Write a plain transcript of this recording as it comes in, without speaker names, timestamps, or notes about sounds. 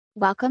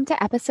Welcome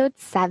to episode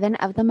 7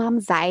 of the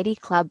Momxiety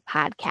Club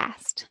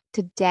podcast.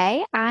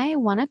 Today, I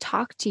want to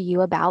talk to you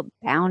about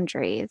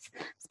boundaries,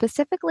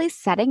 specifically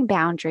setting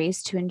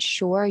boundaries to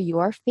ensure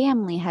your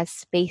family has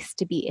space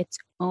to be its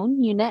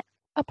own unit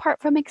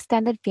apart from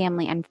extended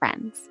family and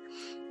friends.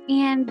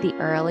 And the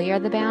earlier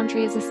the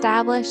boundary is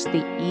established,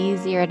 the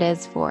easier it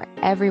is for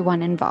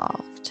everyone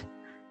involved.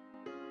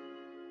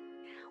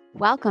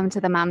 Welcome to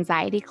the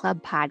Momxiety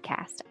Club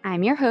podcast.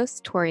 I'm your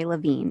host, Tori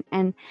Levine,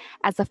 and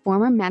as a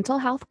former mental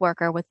health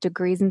worker with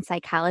degrees in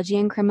psychology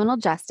and criminal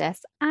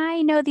justice,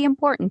 I know the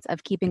importance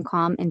of keeping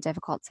calm in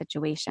difficult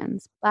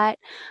situations. But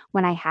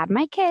when I had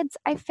my kids,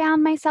 I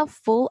found myself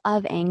full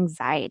of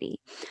anxiety.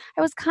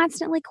 I was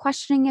constantly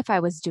questioning if I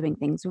was doing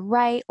things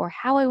right or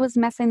how I was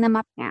messing them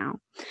up now.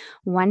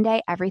 One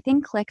day,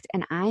 everything clicked,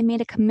 and I made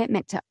a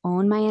commitment to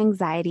own my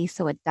anxiety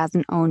so it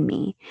doesn't own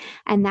me.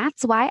 And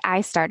that's why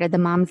I started the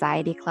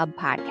Momxiety Club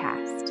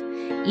podcast.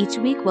 Each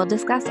week, we'll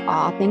discuss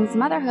all things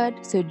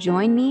motherhood, so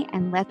join me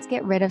and let's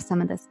get rid of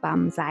some of this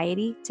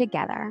anxiety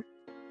together.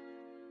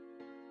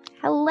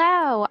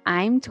 Hello,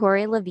 I'm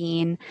Tori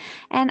Levine,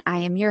 and I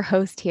am your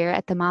host here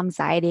at the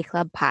Momxiety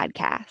Club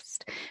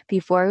podcast.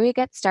 Before we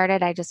get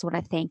started, I just want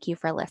to thank you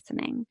for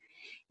listening.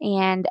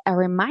 And a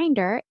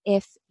reminder,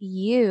 if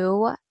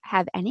you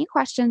have any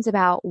questions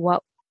about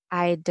what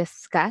I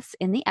discuss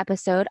in the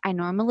episode, I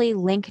normally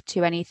link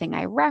to anything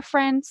I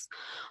reference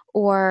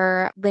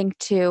or link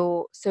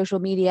to social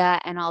media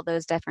and all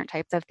those different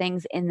types of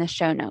things in the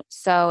show notes.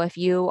 So if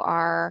you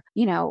are,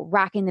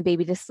 rocking the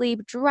baby to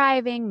sleep,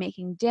 driving,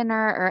 making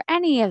dinner, or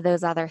any of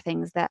those other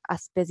things that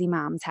us busy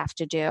moms have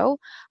to do,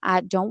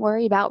 don't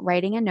worry about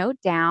writing a note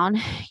down.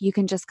 You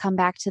can just come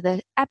back to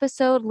the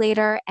episode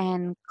later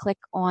and click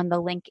on the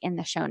link in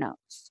the show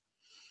notes.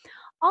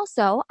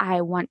 Also,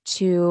 I want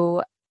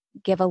to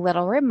give a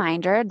little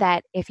reminder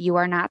that if you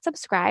are not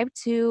subscribed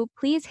to,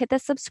 please hit the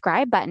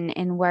subscribe button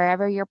in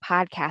wherever your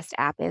podcast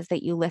app is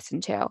that you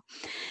listen to.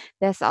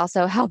 This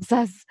also helps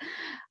us,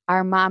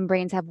 our mom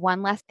brains have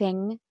one less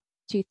thing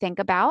to think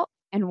about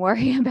and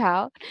worry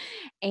about.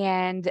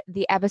 And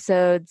the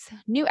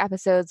new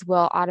episodes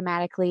will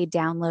automatically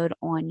download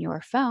on your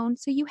phone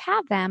so you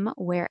have them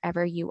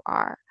wherever you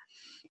are.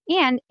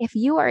 And if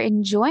you are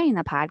enjoying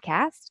the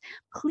podcast,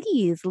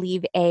 please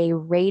leave a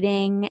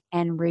rating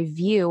and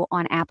review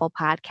on Apple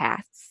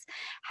Podcasts.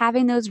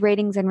 Having those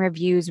ratings and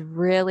reviews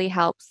really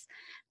helps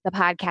the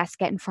podcast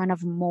get in front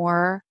of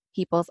more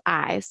people's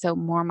eyes, so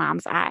more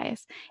moms'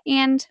 eyes.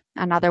 And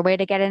another way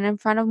to get it in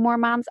front of more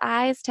moms'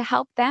 eyes to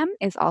help them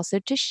is also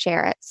to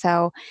share it.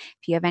 So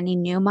if you have any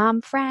new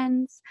mom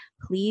friends,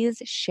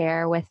 please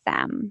share with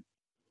them.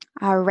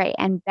 All right.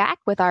 And back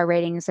with our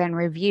ratings and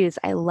reviews,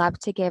 I love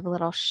to give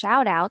little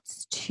shout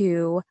outs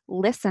to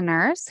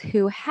listeners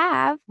who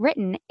have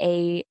written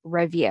a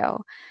review.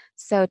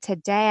 So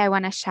today I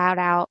want to shout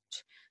out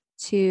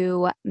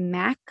to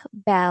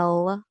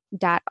macbell.rd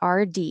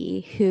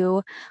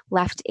who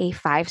left a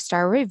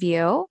 5-star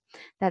review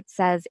that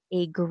says,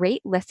 "A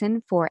great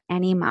listen for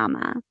any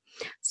mama.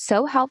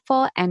 So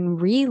helpful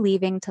and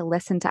relieving to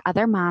listen to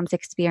other moms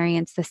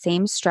experience the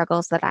same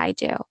struggles that I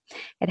do.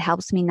 It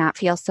helps me not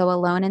feel so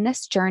alone in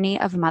this journey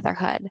of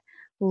motherhood.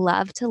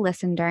 Love to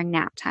listen during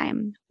nap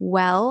time."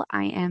 Well,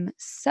 I am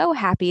so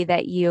happy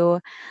that you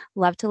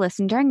love to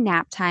listen during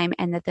nap time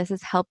and that this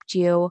has helped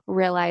you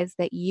realize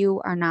that you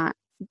are not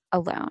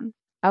alone.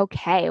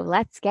 Okay,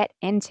 let's get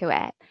into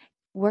it.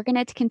 We're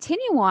going to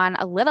continue on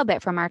a little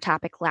bit from our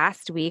topic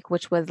last week,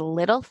 which was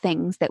little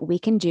things that we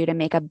can do to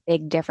make a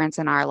big difference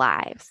in our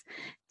lives.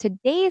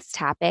 Today's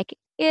topic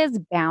is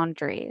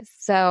boundaries.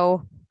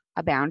 So,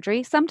 a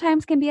boundary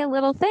sometimes can be a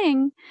little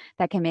thing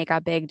that can make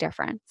a big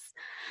difference.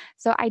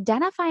 So,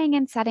 identifying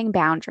and setting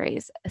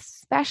boundaries,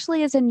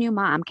 especially as a new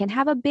mom, can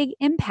have a big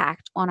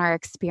impact on our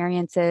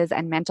experiences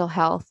and mental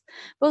health,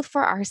 both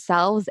for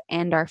ourselves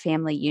and our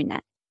family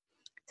unit.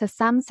 To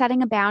some,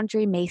 setting a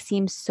boundary may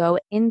seem so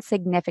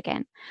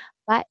insignificant,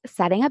 but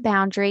setting a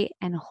boundary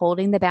and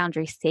holding the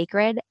boundary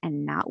sacred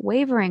and not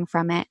wavering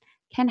from it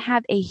can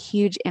have a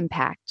huge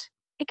impact.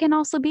 It can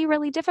also be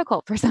really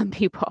difficult for some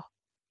people.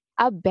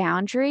 A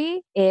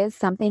boundary is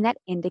something that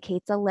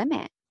indicates a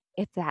limit.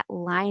 It's that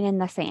line in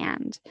the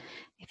sand.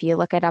 If you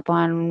look it up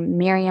on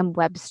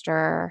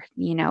Merriam-Webster,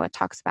 it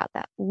talks about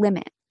that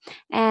limit.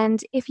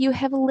 And if you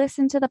have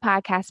listened to the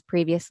podcast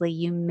previously,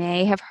 you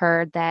may have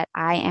heard that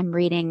I am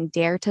reading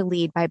Dare to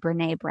Lead by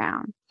Brené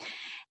Brown.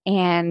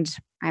 And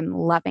I'm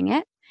loving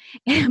it.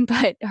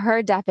 But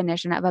her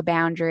definition of a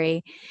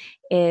boundary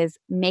is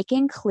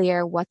making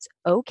clear what's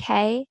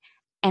okay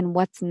and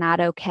what's not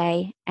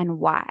okay and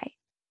why.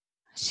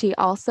 She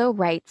also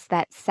writes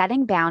that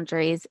setting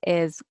boundaries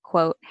is,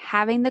 quote,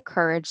 having the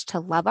courage to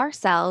love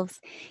ourselves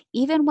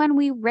even when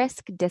we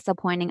risk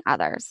disappointing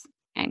others,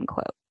 end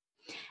quote.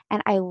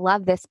 And I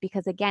love this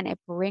because, again, it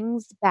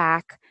brings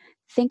back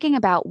thinking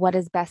about what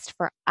is best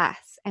for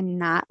us and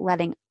not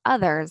letting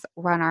others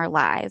run our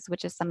lives,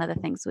 which is some of the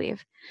things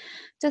we've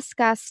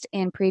discussed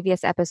in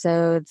previous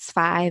episodes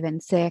 5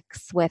 and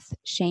 6 with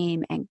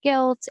shame and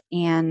guilt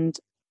and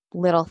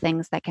little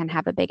things that can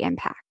have a big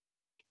impact.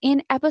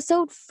 In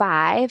episode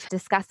 5,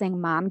 discussing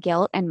mom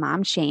guilt and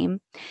mom shame,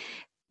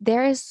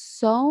 there is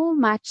so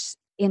much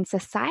in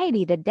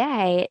society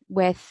today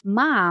with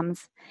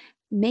moms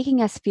making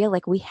us feel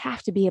like we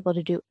have to be able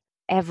to do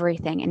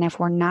everything. And if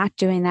we're not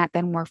doing that,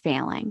 then we're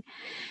failing.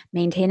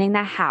 Maintaining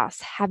the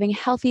house, having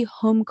healthy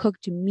home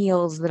cooked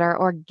meals that are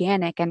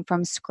organic and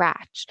from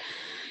scratch,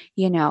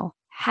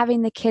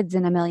 having the kids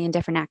in a million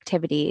different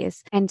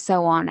activities, and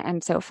so on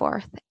and so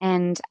forth.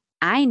 And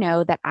I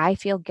know that I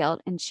feel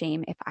guilt and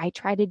shame if I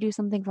try to do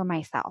something for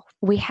myself.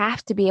 We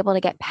have to be able to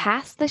get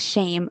past the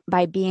shame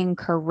by being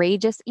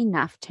courageous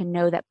enough to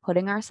know that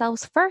putting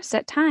ourselves first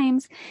at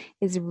times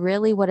is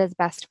really what is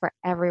best for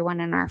everyone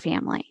in our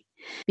family.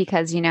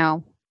 Because,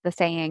 the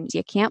saying,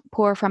 you can't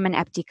pour from an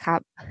empty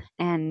cup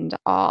and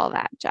all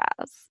that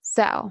jazz.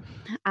 So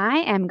I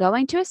am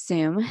going to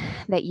assume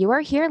that you are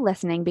here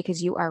listening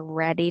because you are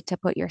ready to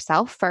put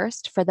yourself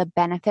first for the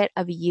benefit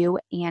of you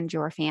and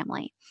your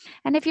family.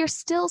 And if you're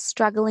still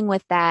struggling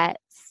with that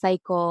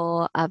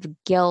cycle of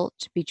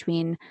guilt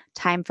between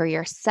time for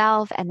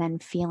yourself and then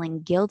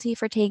feeling guilty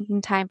for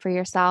taking time for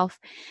yourself,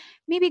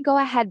 maybe go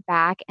ahead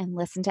back and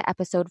listen to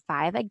episode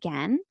 5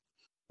 again.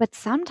 But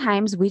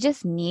sometimes we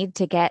just need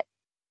to get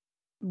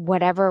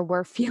whatever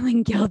we're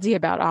feeling guilty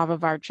about off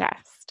of our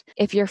chest.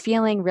 If you're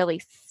feeling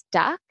really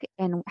stuck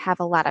and have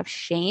a lot of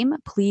shame,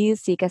 please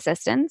seek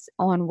assistance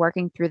on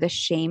working through the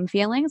shame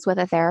feelings with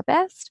a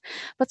therapist.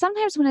 But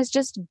sometimes when it's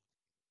just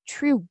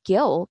true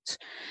guilt,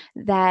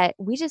 that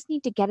we just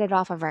need to get it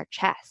off of our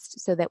chest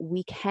so that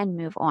we can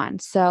move on.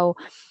 So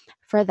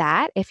for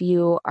that, if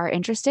you are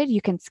interested,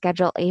 you can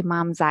schedule a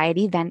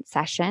Momxiety vent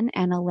session,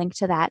 and a link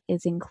to that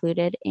is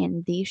included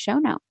in the show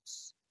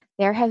notes.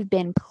 There have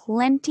been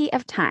plenty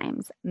of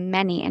times,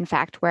 many in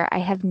fact, where I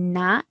have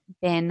not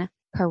been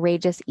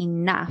courageous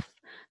enough,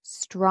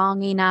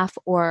 strong enough,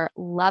 or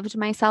loved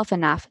myself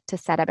enough to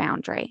set a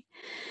boundary.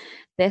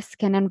 This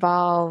can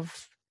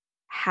involve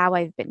how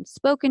I've been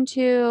spoken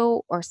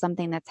to, or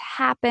something that's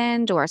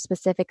happened, or a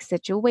specific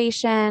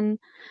situation.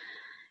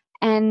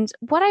 And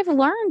what I've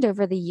learned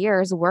over the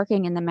years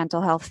working in the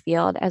mental health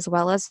field, as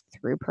well as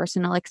through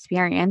personal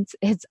experience,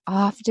 is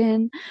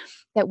often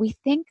that we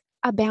think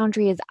a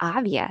boundary is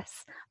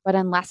obvious, but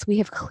unless we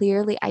have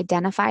clearly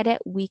identified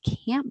it, we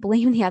can't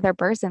blame the other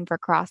person for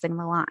crossing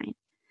the line.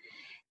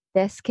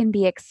 This can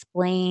be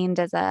explained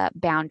as a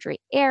boundary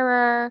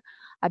error,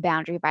 a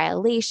boundary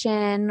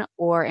violation,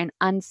 or an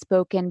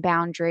unspoken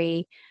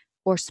boundary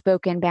or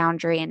spoken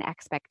boundary and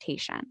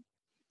expectation.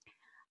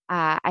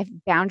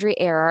 Boundary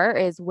error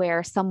is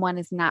where someone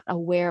is not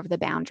aware of the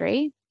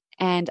boundary,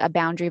 and a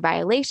boundary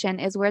violation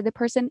is where the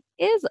person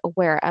is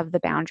aware of the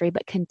boundary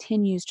but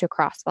continues to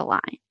cross the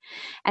line.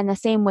 And the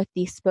same with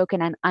the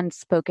spoken and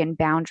unspoken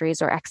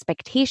boundaries or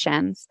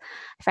expectations.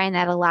 I find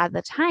that a lot of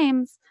the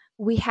times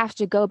we have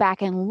to go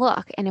back and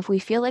look. And if we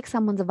feel like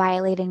someone's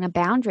violating a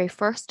boundary,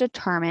 first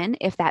determine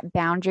if that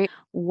boundary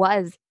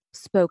was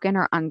spoken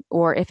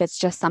or if it's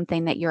just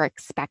something that you're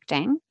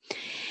expecting.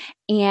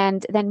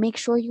 And then make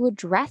sure you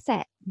address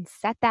it and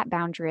set that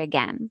boundary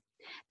again.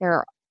 There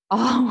are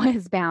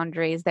always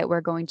boundaries that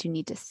we're going to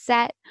need to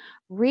set,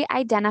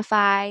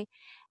 re-identify,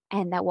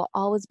 and that will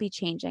always be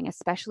changing,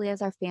 especially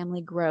as our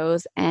family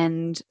grows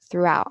and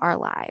throughout our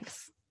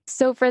lives.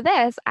 So for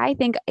this, I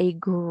think a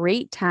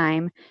great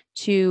time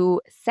to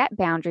set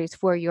boundaries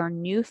for your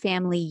new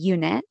family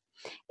unit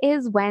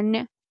is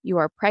when you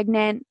are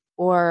pregnant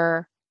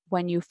or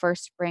when you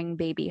first bring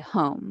baby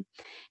home.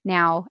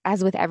 Now,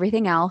 as with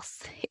everything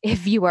else,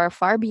 if you are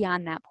far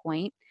beyond that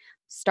point,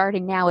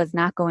 starting now is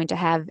not going to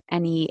have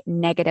any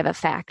negative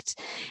effect.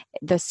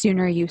 The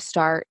sooner you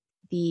start,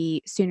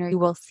 the sooner you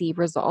will see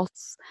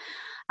results.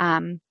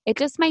 It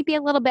just might be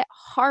a little bit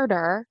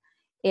harder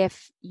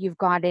if you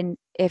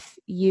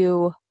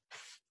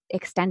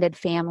extended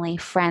family,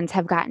 friends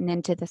have gotten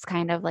into this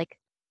kind of like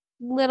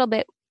little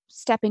bit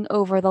stepping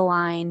over the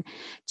line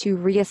to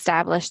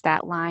reestablish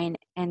that line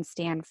and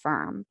stand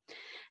firm.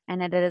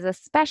 And it is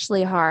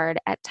especially hard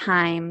at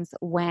times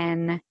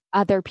when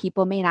other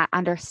people may not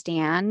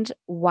understand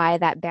why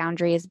that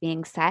boundary is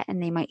being set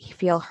and they might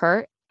feel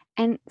hurt.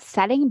 And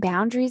setting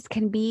boundaries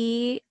can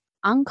be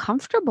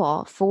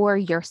uncomfortable for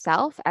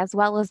yourself as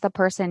well as the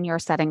person you're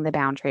setting the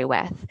boundary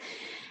with.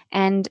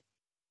 And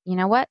you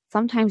know what?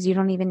 Sometimes you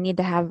don't even need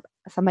to have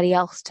somebody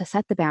else to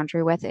set the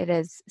boundary with. It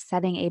is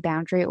setting a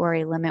boundary or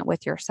a limit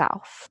with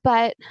yourself.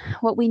 But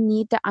what we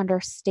need to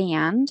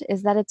understand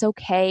is that it's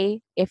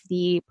okay if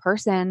the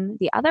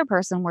other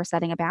person we're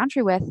setting a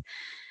boundary with,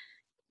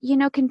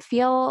 can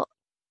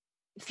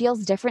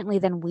feels differently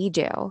than we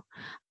do.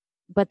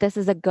 But this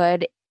is a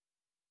good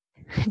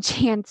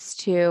chance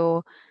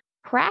to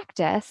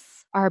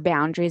practice our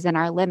boundaries and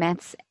our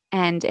limits.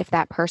 And if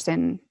that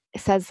person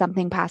says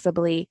something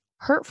possibly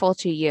hurtful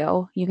to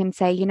you, you can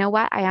say, you know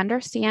what, I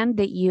understand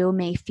that you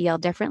may feel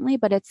differently,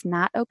 but it's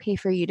not okay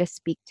for you to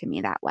speak to me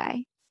that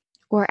way.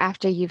 Or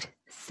after you've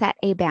set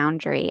a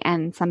boundary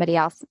and somebody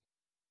else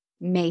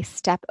may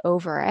step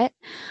over it,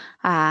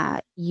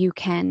 you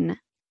can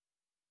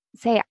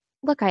say,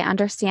 look, I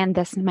understand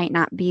this might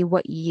not be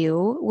what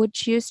you would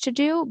choose to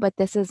do, but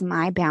this is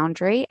my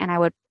boundary and I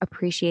would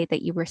appreciate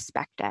that you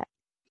respect it.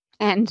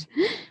 And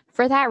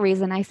for that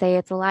reason, I say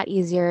it's a lot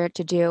easier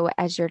to do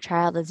as your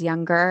child is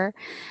younger,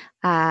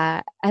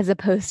 as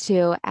opposed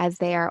to as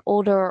they are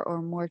older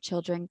or more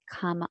children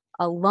come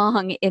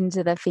along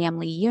into the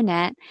family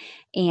unit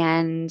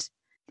and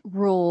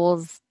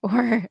rules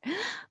or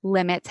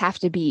limits have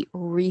to be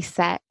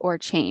reset or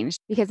changed.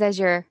 Because as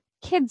your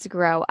kids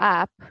grow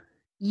up,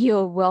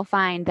 you will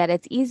find that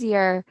it's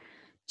easier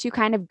to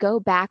kind of go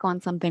back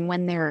on something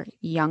when they're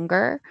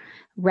younger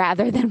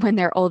rather than when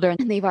they're older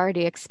and they've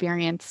already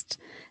experienced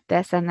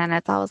this. And then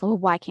it's always, well,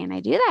 why can't I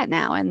do that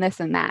now? And this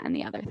and that and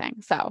the other thing.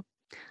 So,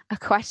 a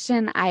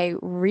question I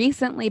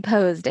recently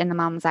posed in the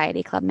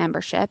Momxiety Club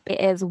membership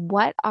is,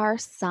 what are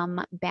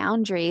some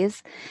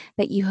boundaries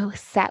that you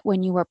set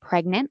when you were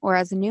pregnant or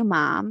as a new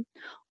mom?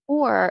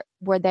 Or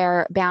were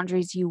there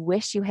boundaries you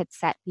wish you had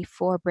set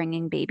before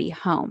bringing baby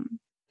home?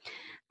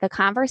 The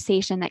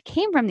conversation that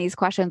came from these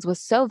questions was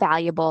so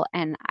valuable,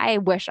 and I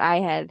wish I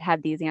had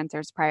had these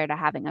answers prior to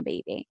having a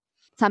baby.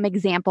 Some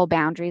example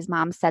boundaries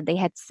moms said they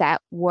had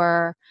set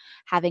were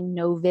having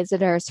no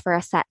visitors for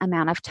a set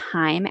amount of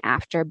time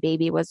after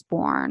baby was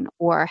born,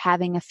 or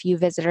having a few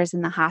visitors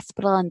in the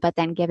hospital and but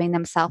then giving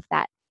themselves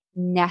that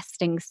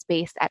nesting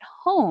space at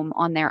home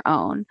on their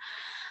own.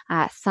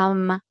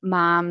 Some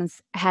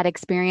moms had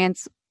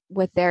experience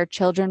with their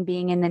children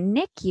being in the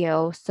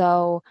NICU,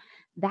 so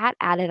that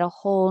added a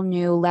whole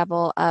new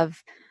level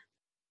of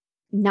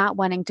not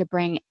wanting to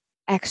bring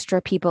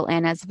extra people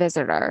in as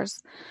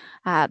visitors.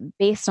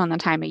 Based on the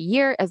time of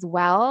year as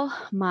well,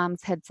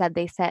 moms had said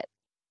they set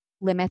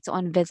limits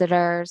on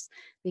visitors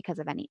because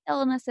of any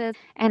illnesses.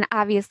 And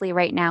obviously,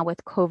 right now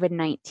with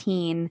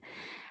COVID-19,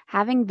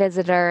 having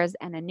visitors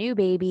and a new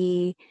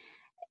baby,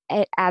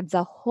 it adds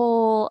a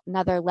whole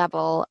another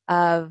level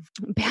of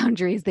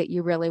boundaries that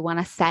you really want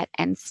to set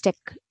and stick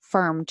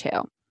firm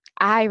to.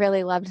 I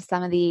really loved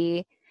some of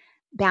the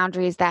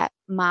boundaries that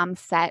mom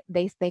set.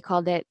 They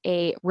called it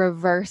a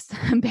reverse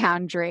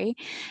boundary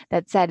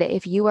that said,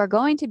 if you are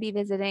going to be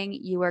visiting,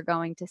 you are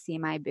going to see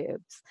my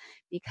boobs,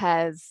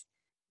 because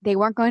they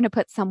weren't going to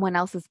put someone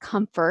else's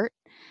comfort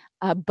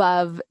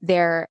above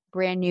their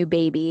brand new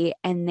baby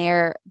and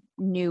their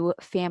new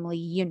family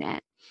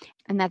unit.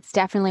 And that's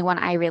definitely one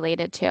I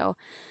related to,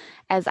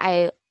 as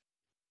I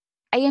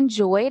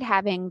enjoyed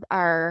having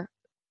our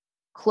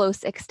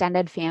close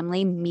extended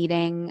family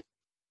meeting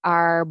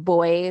our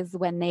boys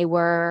when they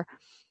were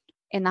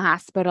in the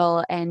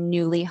hospital and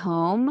newly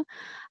home.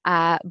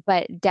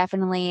 But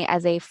definitely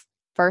as a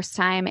first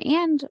time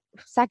and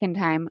second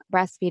time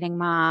breastfeeding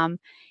mom,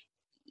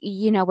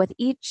 with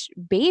each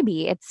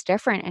baby, it's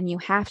different and you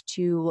have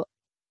to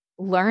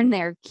learn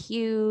their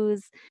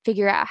cues,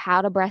 figure out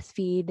how to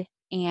breastfeed.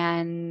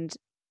 And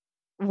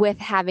with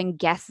having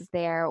guests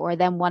there or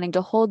them wanting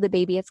to hold the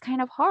baby, it's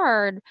kind of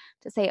hard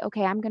to say,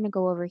 okay, I'm going to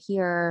go over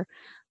here.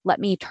 Let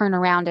me turn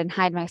around and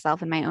hide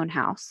myself in my own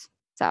house.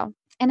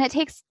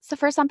 And so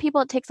for some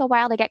people, it takes a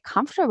while to get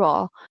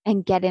comfortable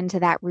and get into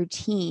that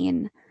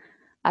routine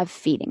of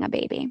feeding a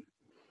baby.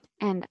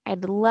 And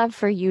I'd love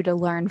for you to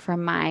learn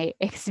from my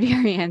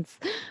experience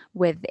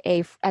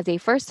as a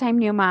first time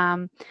new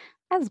mom,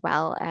 as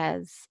well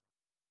as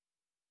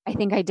I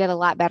think I did a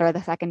lot better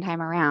the second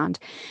time around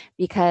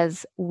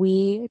because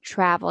we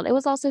traveled. It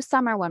was also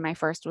summer when my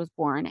first was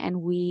born,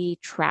 and we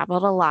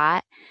traveled a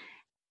lot.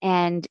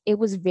 And it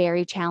was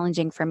very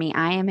challenging for me.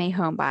 I am a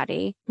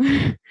homebody,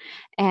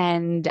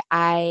 and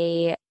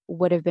I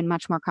would have been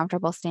much more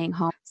comfortable staying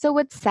home. So,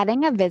 would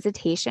setting a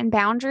visitation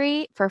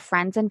boundary for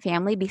friends and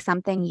family be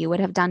something you would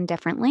have done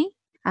differently?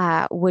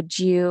 Would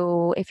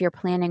you, if you're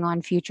planning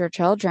on future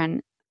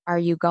children, are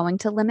you going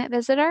to limit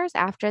visitors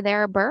after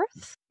their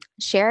birth?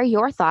 Share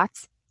your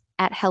thoughts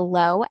at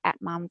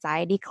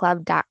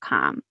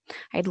hello@momxietyclub.com.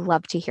 I'd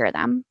love to hear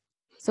them.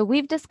 So,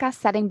 we've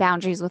discussed setting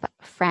boundaries with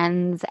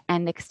friends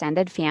and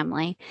extended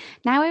family.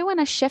 Now, I want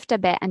to shift a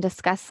bit and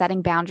discuss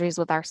setting boundaries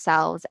with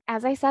ourselves.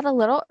 As I said a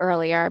little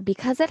earlier,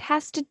 because it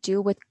has to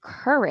do with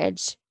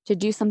courage to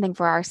do something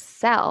for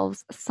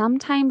ourselves,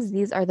 sometimes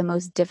these are the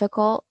most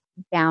difficult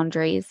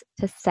boundaries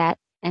to set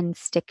and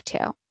stick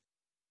to.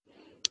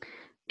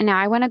 And now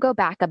I want to go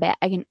back a bit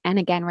and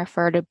again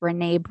refer to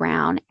Brene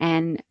Brown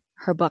and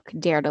her book,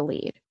 Dare to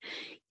Lead.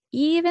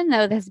 Even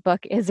though this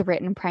book is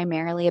written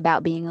primarily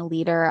about being a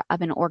leader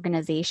of an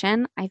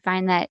organization, I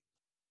find that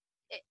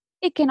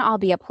it can all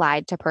be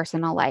applied to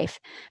personal life,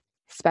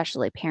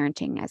 especially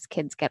parenting as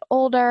kids get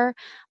older,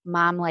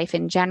 mom life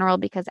in general,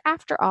 because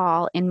after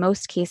all, in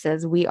most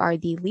cases, we are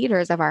the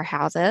leaders of our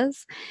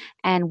houses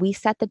and we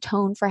set the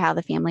tone for how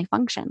the family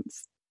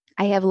functions.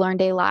 I have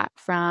learned a lot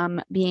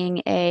from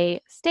being a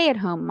stay at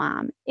home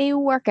mom, a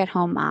work at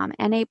home mom,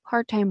 and a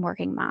part time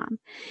working mom.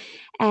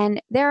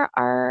 And there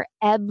are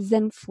ebbs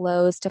and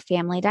flows to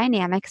family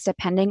dynamics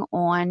depending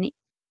on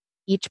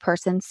each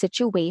person's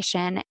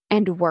situation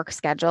and work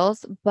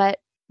schedules. But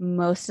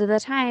most of the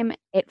time,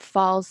 it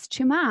falls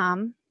to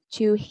mom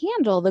to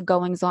handle the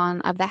goings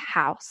on of the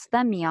house,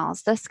 the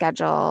meals, the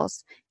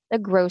schedules, the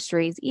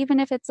groceries, even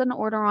if it's an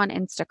order on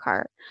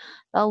Instacart,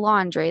 the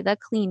laundry, the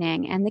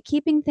cleaning, and the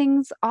keeping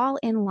things all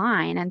in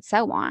line and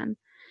so on.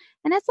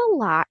 And it's a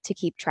lot to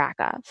keep track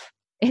of.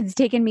 It's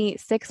taken me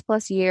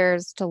 6+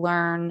 years to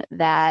learn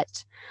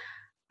that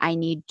I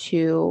need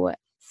to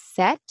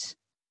set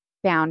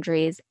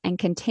boundaries and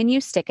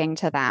continue sticking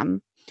to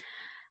them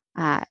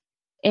uh,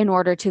 in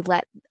order to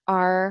let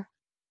our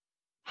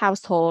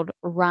household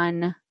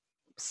run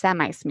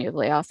semi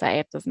smoothly. I'll say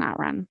it does not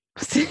run.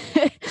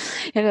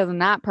 It is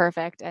not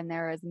perfect and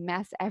there is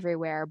mess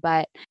everywhere,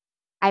 but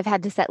I've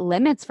had to set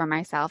limits for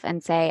myself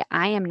and say,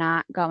 I am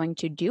not going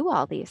to do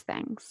all these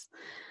things.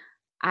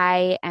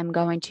 I am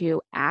going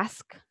to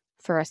ask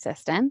for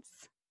assistance,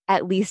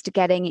 at least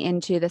getting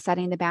into the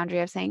setting the boundary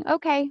of saying,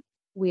 okay,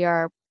 we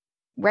are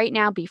right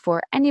now,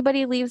 before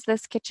anybody leaves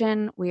this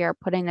kitchen, we are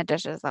putting the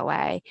dishes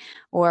away,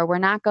 or we're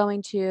not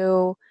going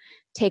to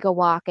take a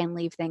walk and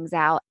leave things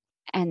out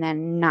and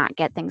then not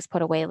get things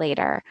put away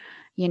later.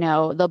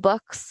 The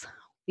books,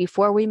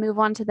 before we move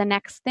on to the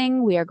next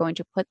thing, we are going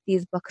to put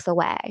these books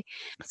away.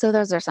 So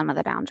those are some of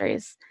the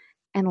boundaries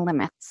and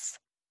limits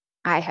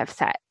I have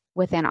set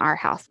within our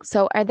house.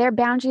 So are there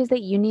boundaries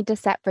that you need to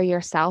set for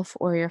yourself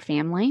or your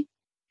family?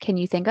 Can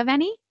you think of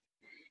any?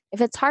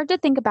 If it's hard to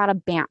think about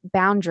a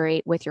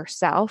boundary with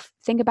yourself,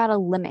 think about a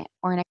limit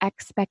or an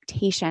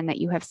expectation that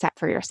you have set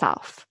for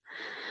yourself.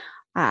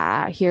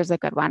 Here's a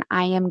good one.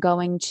 I am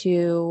going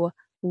to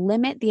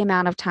limit the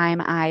amount of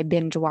time I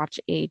binge watch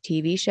a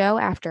TV show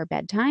after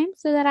bedtime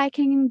so that I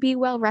can be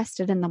well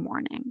rested in the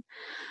morning.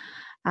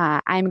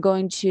 I'm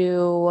going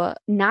to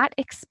not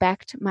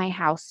expect my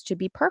house to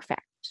be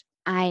perfect.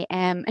 I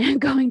am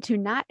going to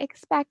not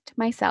expect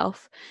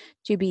myself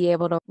to be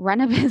able to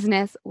run a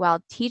business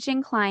while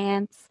teaching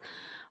clients,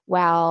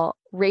 while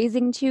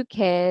raising 2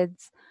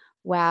 kids,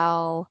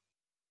 while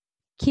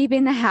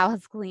keeping the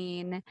house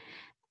clean,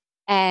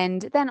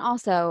 and then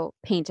also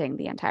painting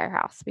the entire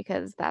house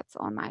because that's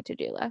on my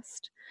to-do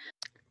list.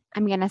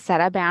 I'm going to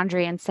set a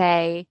boundary and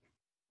say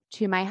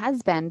to my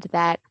husband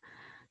that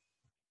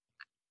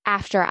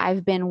after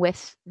I've been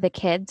with the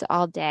kids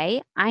all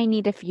day, I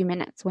need a few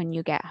minutes when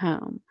you get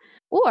home.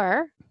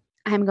 Or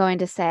I'm going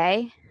to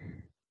say,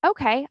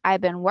 okay,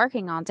 I've been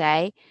working all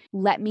day.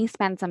 Let me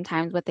spend some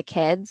time with the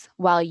kids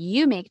while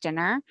you make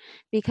dinner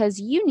because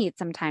you need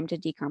some time to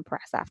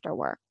decompress after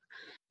work.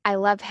 I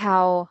love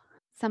how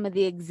some of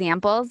the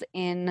examples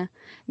in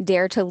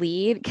Dare to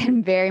Lead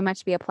can very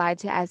much be applied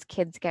to as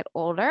kids get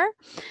older.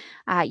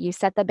 You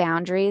set the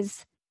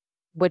boundaries,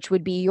 which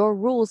would be your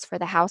rules for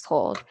the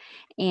household.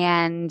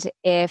 And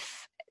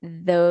if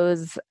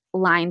those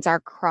lines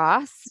are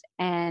crossed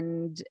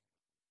and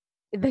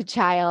the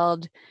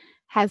child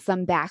has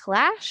some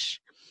backlash,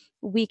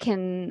 we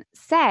can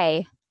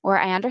say, or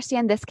I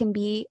understand this can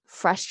be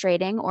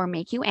frustrating or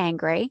make you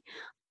angry.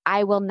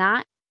 I will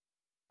not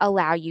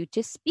allow you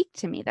to speak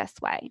to me this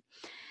way.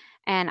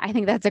 And I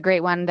think that's a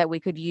great one that we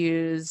could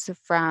use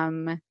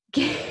from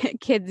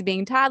kids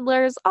being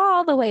toddlers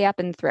all the way up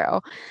and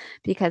through,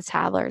 because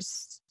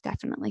toddlers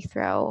definitely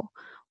throw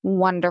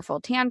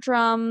wonderful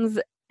tantrums.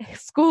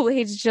 School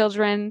age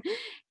children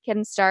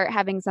can start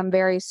having some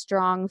very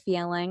strong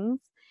feelings.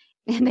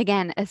 And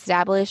again,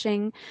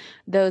 establishing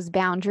those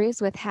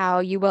boundaries with how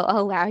you will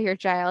allow your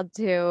child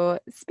to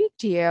speak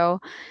to you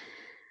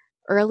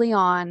early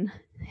on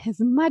is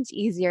much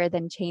easier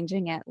than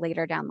changing it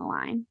later down the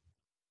line.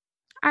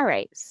 All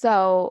right.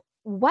 So,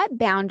 what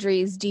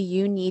boundaries do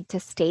you need to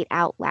state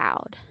out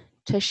loud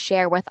to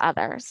share with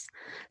others?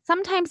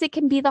 Sometimes it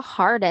can be the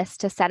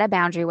hardest to set a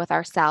boundary with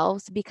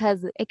ourselves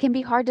because it can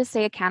be hard to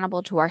stay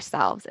accountable to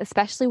ourselves,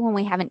 especially when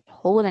we haven't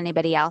told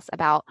anybody else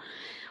about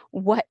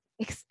what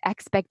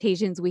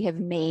expectations we have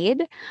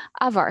made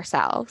of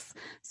ourselves.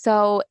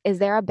 So, is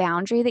there a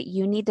boundary that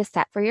you need to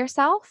set for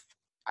yourself?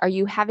 Are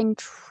you having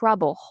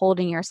trouble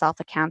holding yourself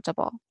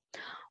accountable?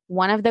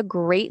 One of the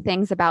great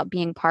things about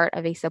being part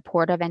of a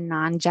supportive and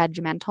non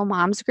judgmental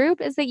moms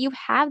group is that you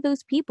have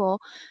those people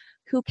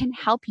who can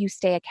help you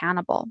stay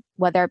accountable,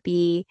 whether it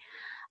be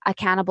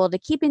accountable to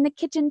keeping the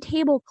kitchen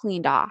table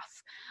cleaned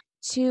off,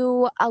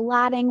 to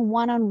allotting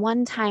one on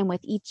one time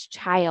with each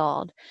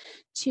child,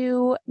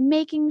 to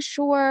making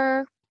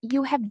sure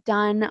you have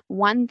done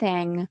one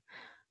thing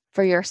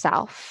for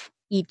yourself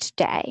each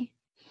day.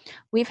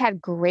 We've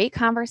had great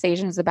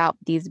conversations about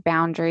these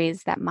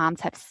boundaries that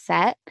moms have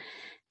set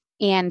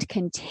and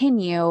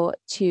continue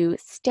to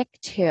stick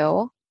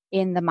to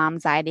in the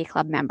Momxiety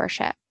Club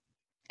membership.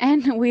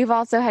 And we've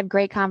also had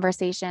great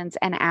conversations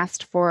and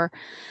asked for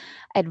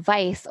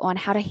advice on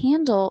how to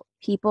handle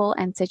people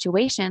and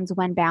situations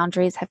when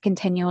boundaries have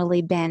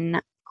continually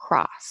been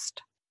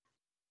crossed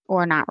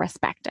or not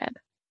respected.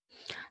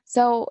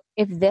 So,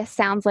 if this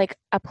sounds like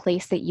a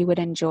place that you would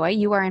enjoy,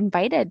 you are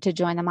invited to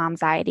join the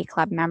Momxiety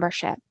Club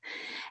membership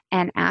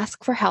and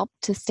ask for help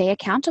to stay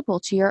accountable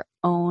to your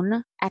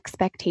own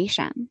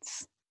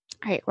expectations.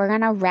 All right, we're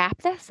going to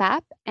wrap this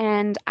up,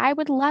 and I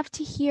would love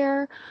to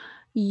hear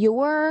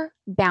your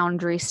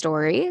boundary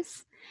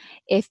stories.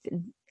 If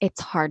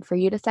it's hard for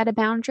you to set a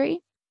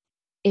boundary,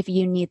 if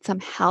you need some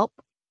help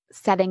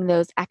setting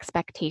those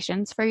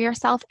expectations for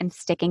yourself and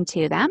sticking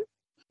to them,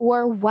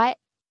 or what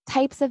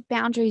types of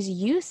boundaries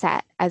you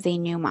set as a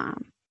new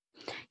mom.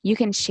 You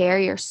can share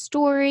your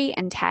story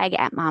and tag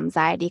at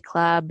Momxiety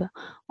Club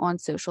on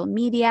social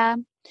media.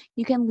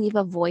 You can leave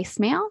a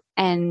voicemail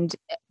and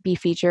be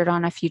featured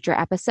on a future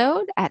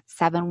episode at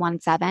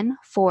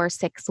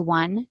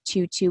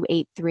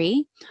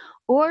 717-461-2283.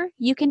 Or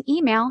you can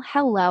email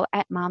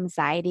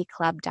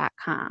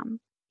hello@momxietyclub.com.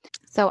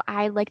 So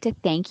I'd like to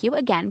thank you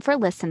again for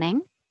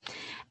listening.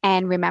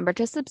 And remember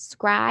to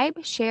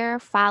subscribe, share,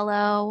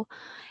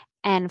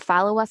 and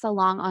follow us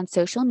along on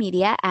social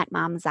media at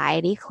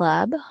Momxiety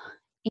Club.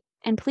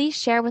 And please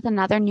share with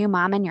another new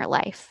mom in your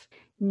life.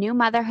 New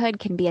motherhood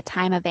can be a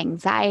time of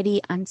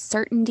anxiety,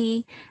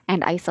 uncertainty,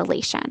 and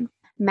isolation.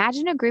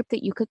 Imagine a group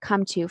that you could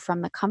come to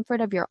from the comfort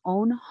of your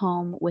own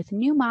home with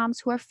new moms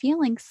who are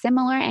feeling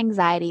similar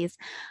anxieties,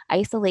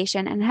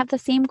 isolation, and have the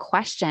same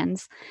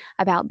questions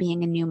about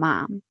being a new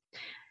mom.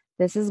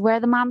 This is where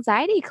the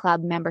Momxiety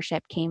Club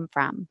membership came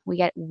from. We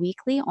get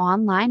weekly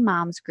online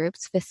moms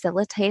groups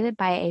facilitated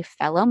by a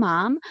fellow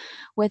mom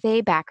with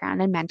a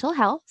background in mental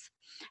health,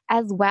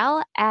 as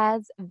well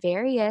as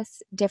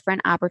various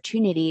different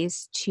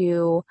opportunities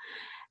to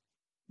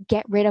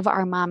get rid of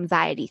our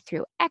momxiety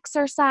through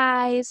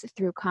exercise,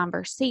 through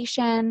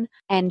conversation,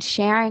 and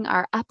sharing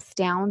our ups,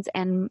 downs,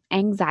 and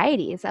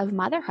anxieties of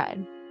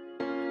motherhood.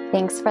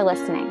 Thanks for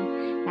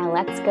listening. Now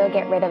let's go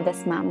get rid of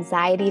this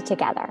momxiety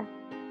together.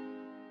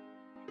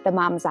 The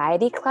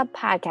Momxiety Club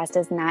podcast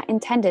is not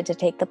intended to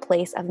take the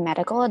place of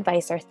medical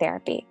advice or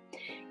therapy.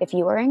 If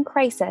you are in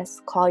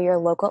crisis, call your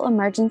local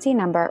emergency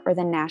number or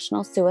the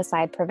National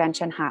Suicide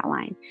Prevention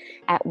Hotline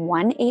at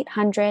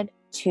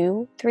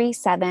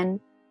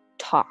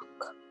 1-800-237-TALK.